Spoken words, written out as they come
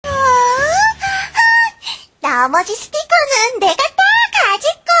나머지 스티커는 내가 다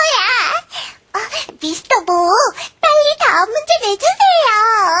가질 거야. 미스터 보, 빨리 다음 문제 내주세요.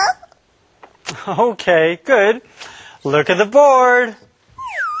 Okay, good. Look at the board.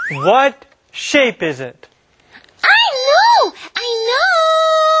 What shape is it? I know.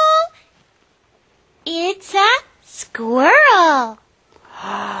 It's a squirrel.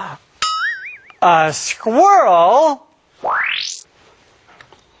 A squirrel?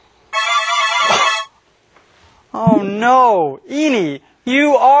 Oh no, Eenie,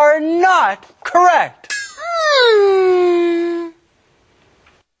 you are not correct.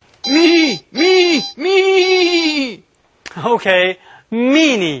 Me! Okay,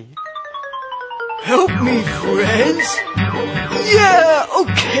 meanie. Help me, friends. Yeah,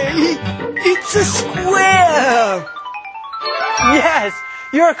 okay. It's a square. Yes,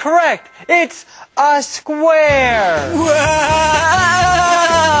 you're correct. It's a square. Wow!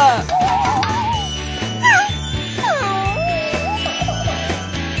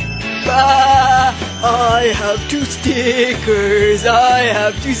 I have two stickers.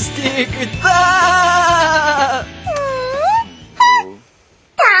 Da음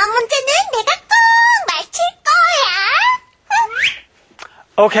문제는 내가 꼭 맞힐 거야.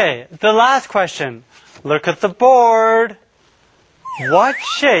 Okay, the last question. Look at the board. What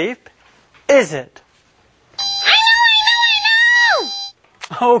shape is it? I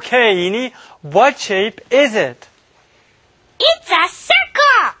know. Okay, Eenie, what shape is it? It's a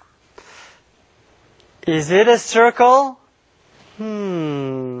circle. Is it a circle?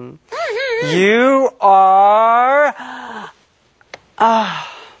 You are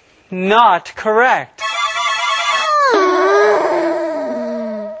not correct.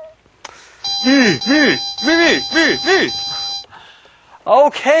 Me.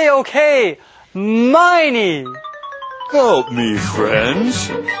 Okay. Miney. Help me, friends.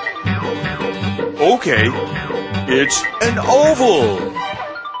 Okay, it's an oval.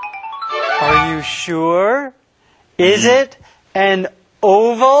 Are you sure? Is it an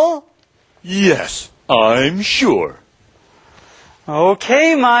oval? Yes, I'm sure.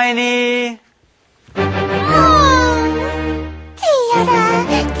 Okay, Miney.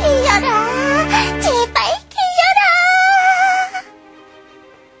 틀려라. 제발 틀려라.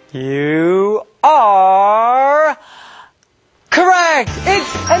 You are correct.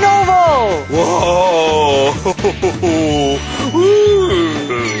 It's an oval. Whoa!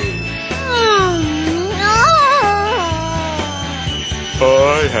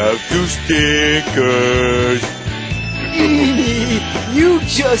 I have two stickers. You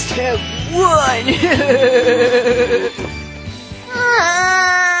just have one.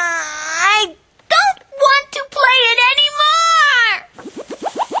 I don't want to play it anymore.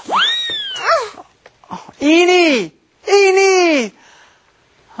 Eenie!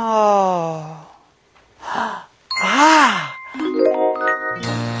 Oh.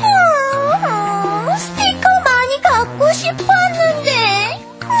 스티커 많이 갖고 싶었는데.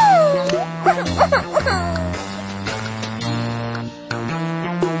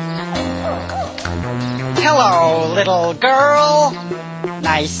 Hello, little girl.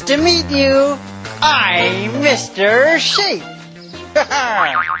 Nice to meet you. I'm Mr. Sheep.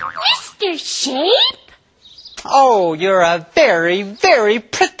 Mr. Shape? Oh, you're a very, very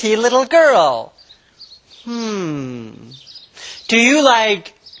pretty little girl. Do you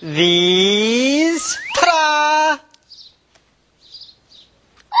like these? Ta-da!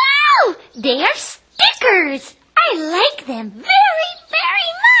 Wow! They are stickers. I like them very,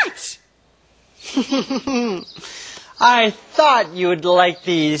 very much. I thought you'd like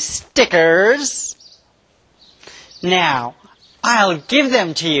these stickers. Now, I'll give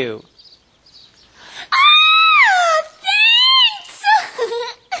them to you. Thanks!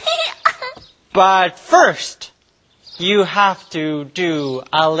 But first, you have to do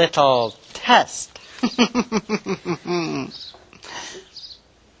a little test.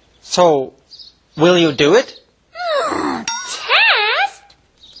 So, will you do it? Test?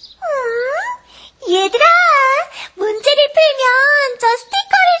 얘들아, 문제를 풀면 저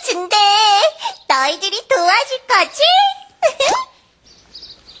스티커를 준대. 너희들이 도와줄 거지?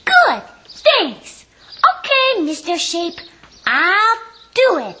 Good, thanks. Okay, Mr. Shape, I'll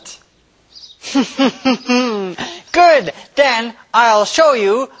do it. Good. Then I'll show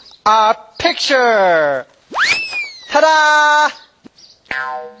you a picture. Ta-da!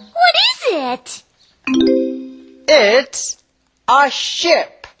 What is it? It's a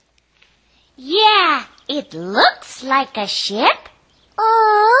ship. Yeah, it looks like a ship.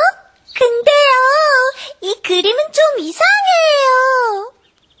 근데요, 이 그림은 좀 이상해요.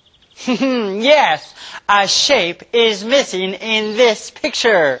 Yes, a shape is missing in this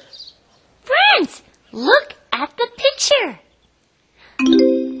picture. Friends, look at the picture.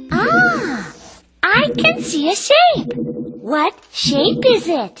 Ah, I can see a shape. What shape is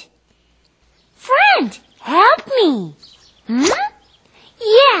it? Friend, help me.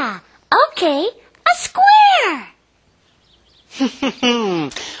 Yeah, okay, a square.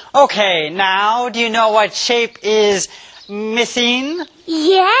 Okay, now do you know what shape is missing?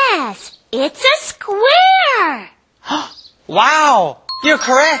 Yes, it's a square. Wow, you're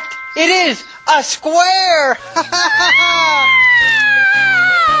correct. It is a square.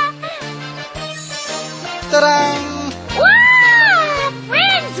 Ta-da! Wow!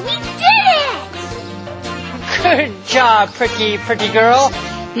 Friends, we did it! Good job, pretty girl.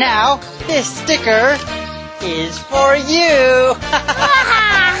 Now, this sticker is for you.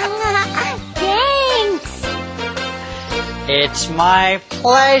 Thanks. It's my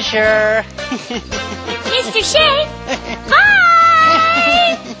pleasure. Mr. Shea, bye!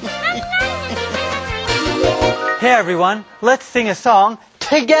 Hey everyone, let's sing a song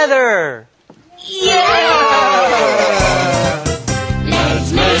together. Yeah!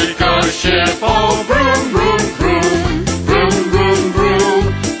 Let's make a ship of